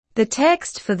The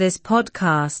text for this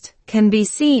podcast can be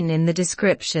seen in the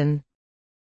description.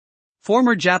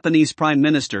 Former Japanese Prime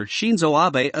Minister Shinzo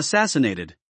Abe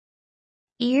assassinated.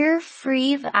 Ir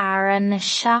phríomh-aire na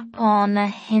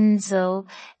Seapáine Shinzo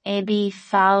Abe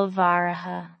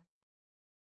fallmhairthe.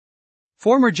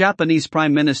 Former Japanese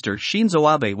Prime Minister Shinzo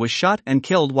Abe was shot and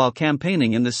killed while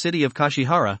campaigning in the city of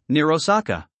Kashihara, near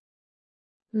Osaka.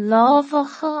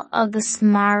 Lámhacha agus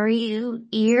maraíodh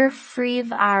ir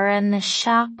phríomh-aire na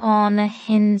Seapáine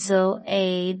Shinzo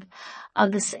Abe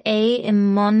agus é I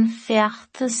mbun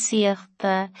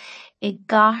feachtasaíochta I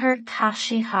gcathair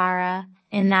Kashihara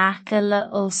in aice le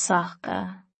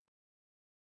Osaka.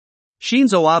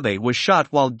 Shinzo Abe was shot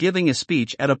while giving a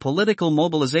speech at a political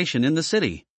mobilization in the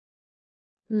city.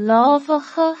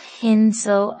 Lámhacha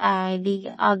Shinzo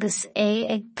Abe agus é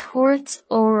ag tabhairt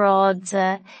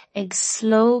óráide ag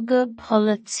slógadh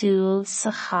polaitíoil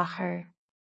sa chathair.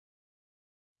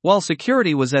 While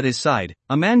security was at his side,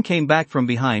 a man came back from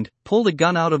behind, pulled a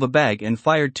gun out of a bag and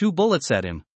fired 2 bullets at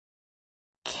him.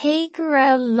 Cé go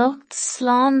raibh lucht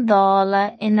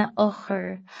slándála ina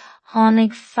ochor,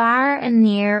 tháinig fear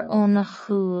aníir ó na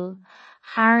chúl,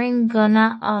 tharraing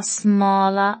gunna as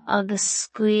mála agus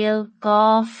scaoil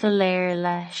dhá filéir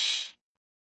leis.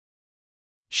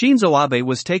 Shinzo Abe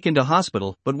was taken to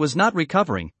hospital but was not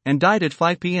recovering, and died at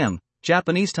 5 p.m.,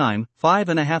 Japanese time,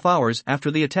 5.5 hours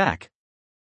after the attack.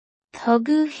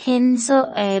 Tugadh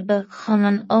Shinzo Abe chun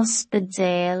an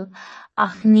ospidéal,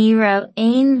 ach ní raibh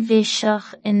aon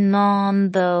bhíseach in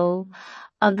nán dó,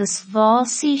 agus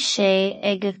bhásaigh sé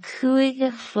ag a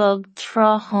 5 phlog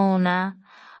tráthóna,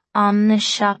 am na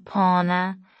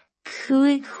Seapáine,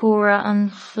 5 huaire an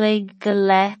phlig go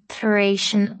leith tar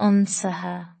éis an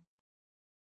ionsaithe.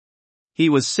 He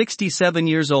was 67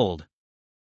 years old.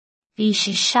 Bhí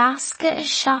sé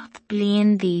 67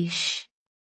 bliain d'aois.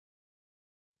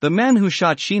 The man who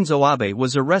shot Shinzo Abe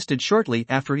was arrested shortly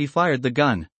after he fired the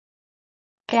gun.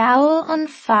 Gabhadh an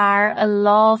fear a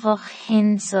lámhadh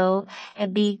Shinzo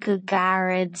Abe go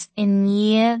gairid I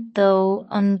ndiaidh dó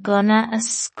an gunna a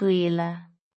scaoileadh.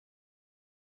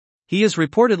 He is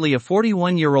reportedly a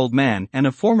 41-year-old man and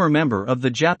a former member of the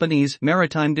Japanese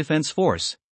Maritime Defense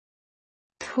Force.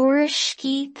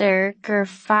 Tuairiscítear gur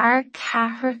fear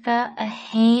cathracha a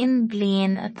 1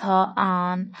 bliain atá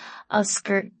ann, as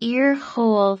gur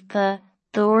iarchomhalta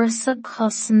dorsa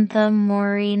cosanta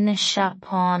móraí na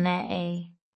Seapáine é.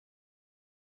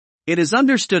 It is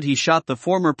understood he shot the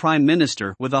former prime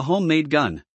minister with a homemade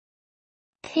gun.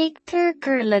 Tigtar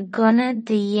gur le gunna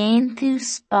de dhéantú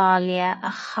spáille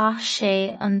a chaith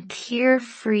sé an tír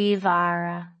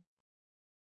phríomh-aire.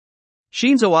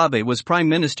 Shinzo Abe was prime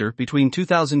minister between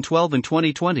 2012 and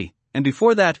 2020, and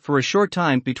before that for a short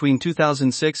time between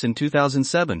 2006 and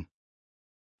 2007.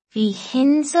 Bhí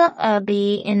Shinzo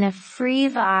Abe ina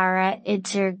phríomh-aire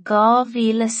idir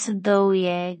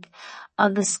 2012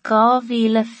 agus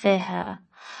 2020,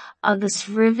 agus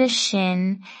roimhe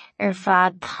sin ar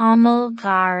feadh tamil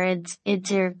gairid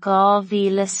idir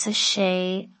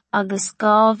 2006 agus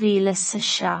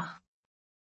 2007.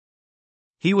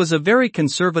 He was a very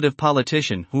conservative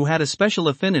politician who had a special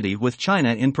affinity with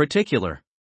China in particular.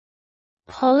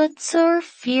 Pulitzer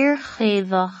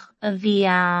fíorchaoimhach a bhí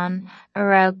ann a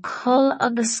raibh cul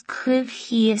agus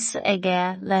cuimhthíos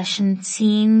aige leis an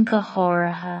tinn go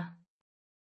háirithe.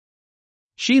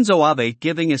 Shinzo Abe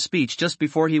giving a speech just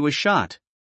before he was shot.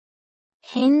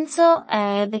 Shinzo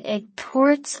Abe ag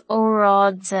tabhairt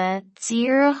óráide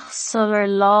díreach sular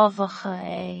lámhacha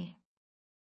é.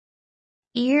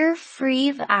 Ir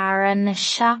phríomh-aire na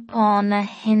Seapáine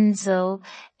Shinzo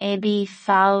Abe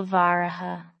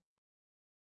fallmhairthe.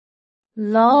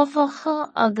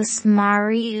 Lámhacha agus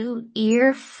maraíodh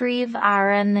ir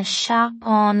phríomh-aire na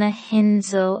Seapáine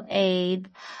Shinzo Abe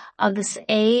agus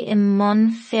é I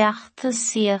mbun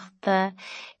feachtasaíochta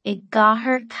I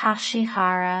gcathair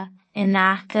Kashihara in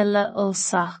aice le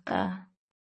Osaka.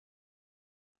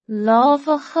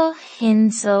 Lámhacha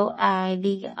Shinzo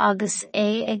Abe agus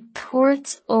é ag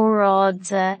tabhairt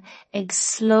óráide ag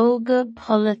slógadh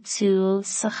polaitíoil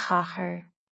sa chathair.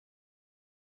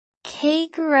 Cé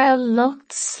go raibh lucht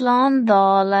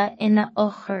slándála ina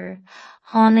ochor,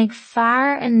 tháinig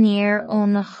fear aníir ó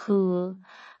na chúl,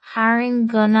 tharraing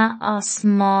gunna as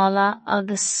mála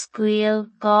agus scaoil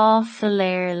dhá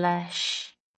filéir leis.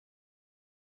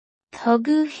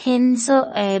 Tugadh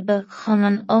Shinzo Abe chun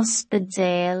an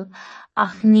ospidéal,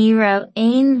 ach ní raibh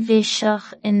aon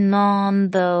bhíseach in nán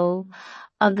dó,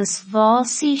 agus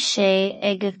bhásaigh sé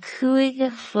ag a 5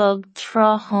 phlog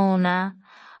tráthóna,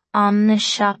 am na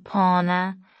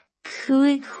Seapáine,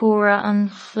 5 huaire an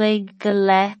phlig go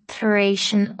leith tar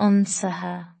éis an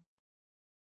ionsaithe.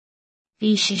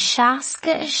 Bhí sé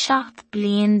 67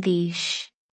 bliain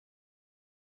d'aois.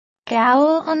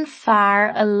 Gabhadh an fear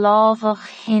a lámhach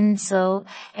Hinso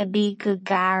a bhí go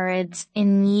gairid I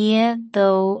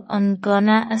ndiaidh an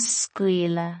gcunnadh a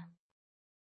scaoileadh.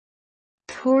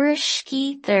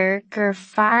 Tuairiscítear gur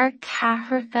fear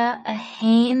cathracha a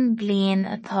 1 bliain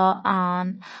atá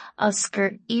ann as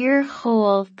gur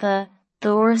iarchomhalta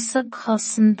dorsa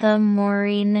cosanta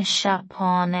móraí na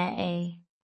Seapáine é.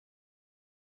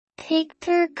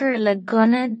 Tigtar gur le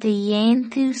gcunnadh de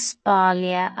dhéantú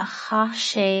spáille a chaith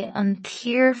sé an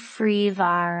tír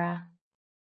phríomh-aire.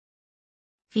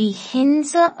 Bhí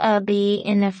Hinso Eibí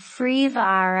ina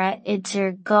phríomh-aire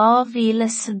idir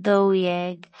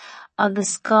 2012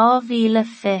 agus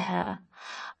 2020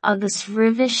 agus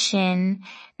roimhe sin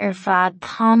feadh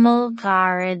tamall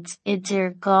gairid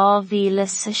idir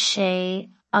 2006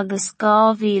 agus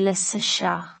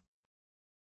 2007.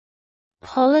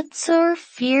 Pulitzer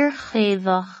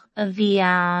fíorchaoimhach a bhí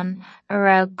ann a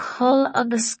raibh col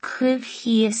agus cuimh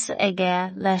thíos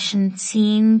aige leis an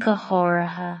tinn go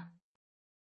háirithe.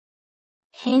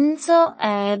 Hinso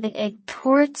Eibí ag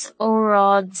tabhairt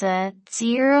óráidse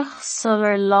díreach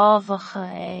sular lámhacha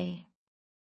é.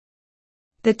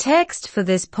 The text for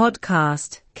this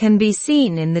podcast can be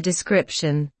seen in the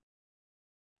description.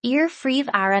 Iar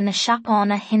phríomh-aire na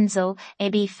Seapáine Hinso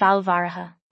Eibí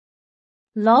feallmharithe.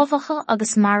 Lámhacha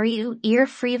agus maraíodh iar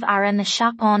phríomh-aire na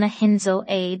Seapáine Hinso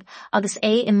Eibí agus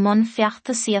é I mbun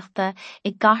feachtasaíochta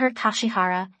I gcathair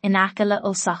Cashihara in Acala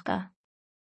Osaka.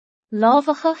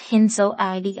 Lámhacha Hinso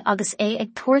Eibí agus é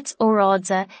ag tabhairt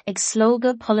óráidse ag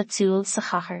slógadh polaitiúil sa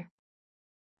chathair.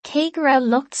 Cé go raibh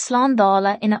lucht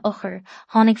slándála ina ochar,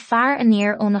 tháinig fear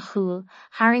aníir ó na chúl,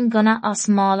 tharraing gunna as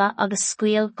mála agus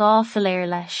scaoil gá filléir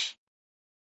leis.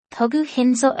 Tugadh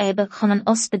Hinso Eibí chun an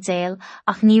ospidéal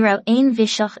ach ní raibh aon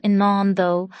bhíseach in ann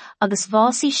dó agus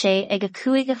bhásaigh sé ag a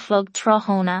 5 chlog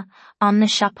tráthóna an na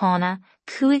Seapáine,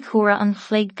 5 huaire an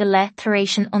chloig go leith tar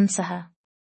éis an ionsaithe.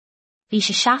 Bhí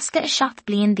sé 67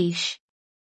 bliain d'aois.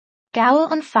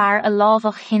 Gabhadh an fear a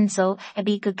lámhach Hinso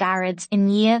Eibí go gairid I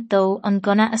ndiaidh an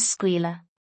gcunnadh a scaoileadh.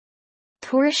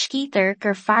 Tuairiscítear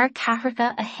gur fear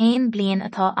cathracha a 1 bliain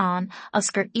atá ann as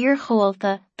gur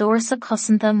iarchomhalta dorsa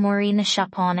cosanta móraí na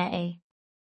Seapáine é.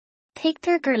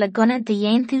 Tigtar gur le gcunnadh de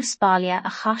dhéantú spáille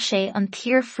a chaith sé an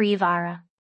tír phríomh-aire.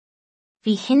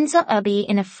 Bhí Hinso Eibí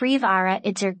ina phríomh-aire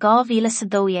idir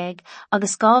 2012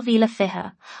 agus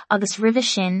 2020 agus roimhe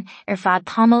sin feadh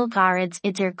tamall gairid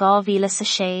idir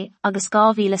 2006 agus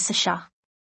 2007.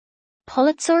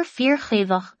 Pulitzer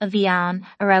fíorchaoimhach a bhí ann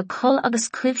a raibh col agus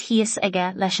cuimh thíos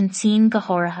aige leis an tinn go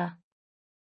háirithe.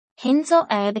 Hinso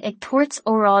Eibí ag tabhairt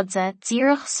óráidse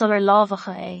díreach sular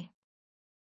lámhacha é.